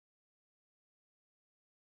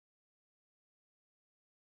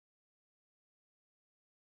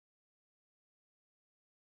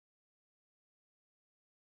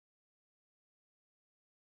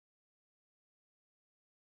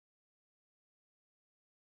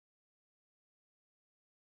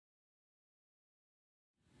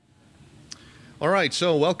All right,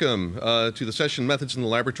 so welcome to the session Methods in the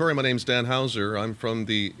Laboratory. My name's Dan Hauser. I'm from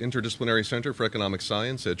the Interdisciplinary Center for Economic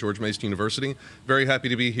Science at George Mason University. Very happy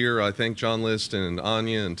to be here. I thank John List and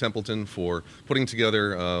Anya and Templeton for putting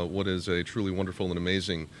together what is a truly wonderful and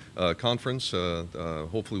amazing conference.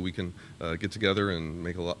 Hopefully we can get together and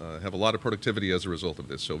make have a lot of productivity as a result of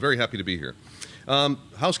this. So very happy to be here.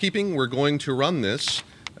 Housekeeping, we're going to run this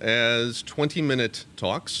as 20-minute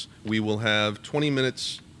talks. We will have 20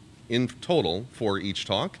 minutes in total for each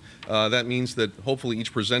talk. That means that hopefully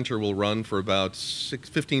each presenter will run for about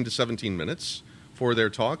 15 to 17 minutes for their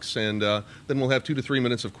talks, and then we'll have 2 to 3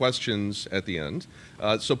 minutes of questions at the end.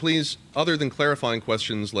 So please, other than clarifying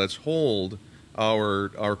questions, let's hold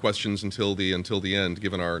our questions until the end,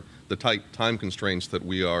 given the tight time constraints that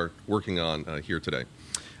we are working on here today.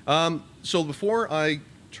 So before I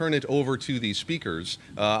turn it over to the speakers,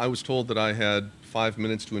 I was told that I had 5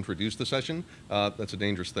 minutes to introduce the session. That's a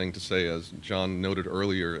dangerous thing to say, as John noted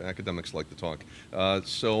earlier. Academics like to talk.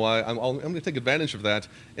 So I'm going to take advantage of that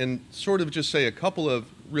and sort of just say a couple of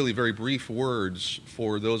really very brief words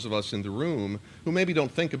for those of us in the room who maybe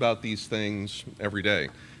don't think about these things every day.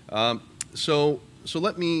 So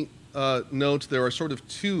let me note there are sort of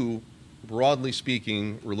two, broadly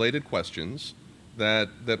speaking, related questions that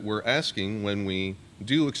we're asking when we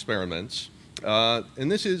do experiments.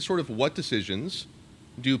 And this is sort of what decisions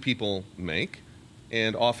do people make?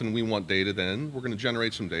 And often we want data then. We're going to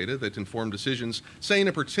generate some data that inform decisions, say in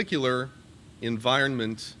a particular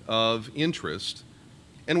environment of interest.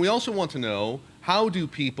 And we also want to know, how do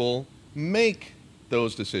people make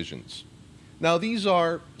those decisions? Now, these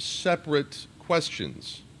are separate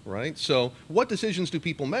questions, right? So what decisions do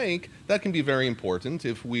people make? That can be very important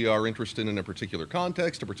if we are interested in a particular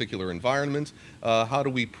context, a particular environment. How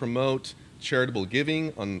do we promote charitable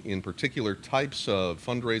giving in particular types of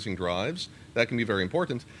fundraising drives? That can be very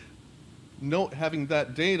important. Having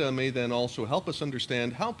that data may then also help us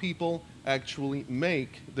understand how people actually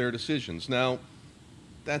make their decisions. Now,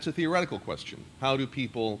 that's a theoretical question. How do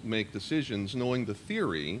people make decisions? Knowing the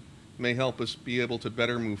theory may help us be able to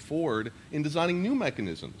better move forward in designing new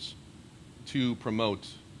mechanisms to promote,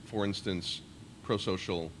 for instance,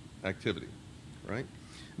 pro-social activity, right?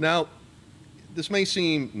 Now, this may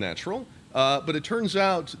seem natural, but it turns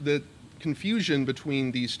out that confusion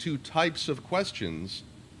between these two types of questions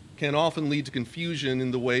can often lead to confusion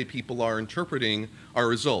in the way people are interpreting our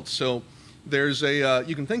results. So there's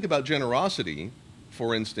you can think about generosity,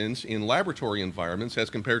 for instance, in laboratory environments as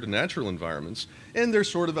compared to natural environments, and there's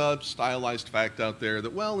sort of a stylized fact out there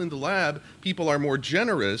that, well, in the lab, people are more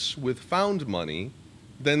generous with found money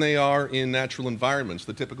than they are in natural environments.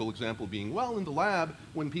 The typical example being, well, in the lab,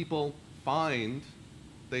 when people find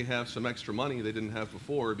they have some extra money they didn't have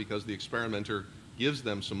before because the experimenter gives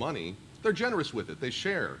them some money, they're generous with it. They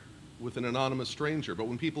share with an anonymous stranger. But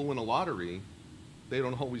when people win a lottery, they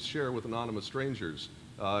don't always share with anonymous strangers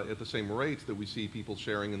at the same rate that we see people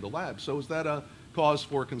sharing in the lab. So is that a cause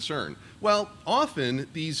for concern? Well, often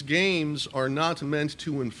these games are not meant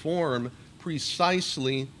to inform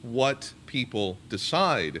precisely what people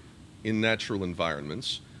decide in natural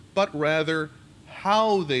environments, but rather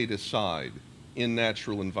how they decide in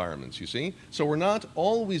natural environments, you see? So we're not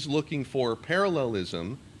always looking for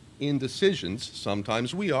parallelism in decisions.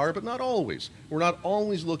 Sometimes we are, but not always. We're not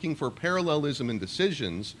always looking for parallelism in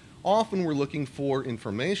decisions. Often we're looking for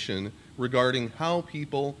information regarding how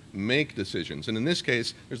people make decisions. And in this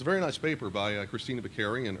case, there's a very nice paper by Christina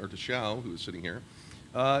Beccari and Urta Xiao, who is sitting here,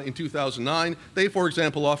 in 2009. They, for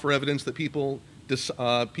example, offer evidence that people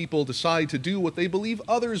decide to do what they believe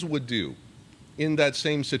others would do in that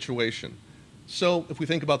same situation. So if we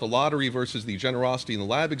think about the lottery versus the generosity in the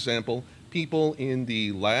lab example, people in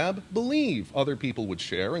the lab believe other people would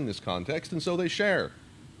share in this context, and so they share.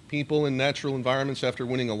 People in natural environments, after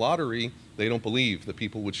winning a lottery, they don't believe that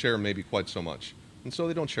people would share maybe quite so much, and so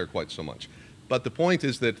they don't share quite so much. But the point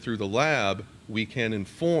is that through the lab, we can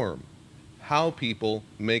inform how people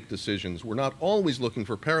make decisions. We're not always looking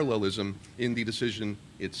for parallelism in the decision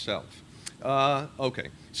itself. Okay,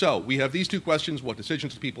 so we have these two questions: what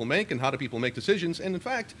decisions do people make and how do people make decisions? And in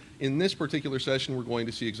fact, in this particular session, we're going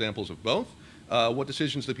to see examples of both. What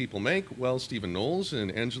decisions do people make? Well, Stephen Knowles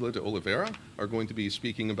and Angela de Oliveira are going to be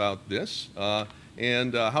speaking about this.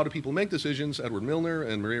 And how do people make decisions? Edward Milner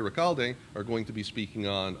and Maria Recalde are going to be speaking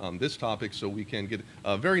on this topic, so we can get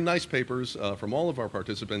very nice papers from all of our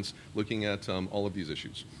participants looking at all of these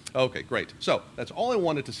issues. Okay, great. So that's all I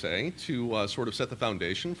wanted to say to sort of set the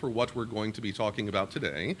foundation for what we're going to be talking about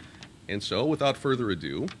today. And so without further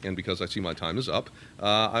ado, and because I see my time is up,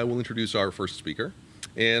 I will introduce our first speaker.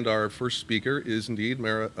 And our first speaker is indeed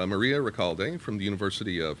Maria Recalde from the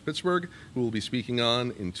University of Pittsburgh, who will be speaking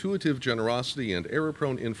on intuitive generosity and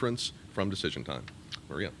error-prone inference from decision time.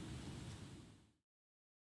 Maria.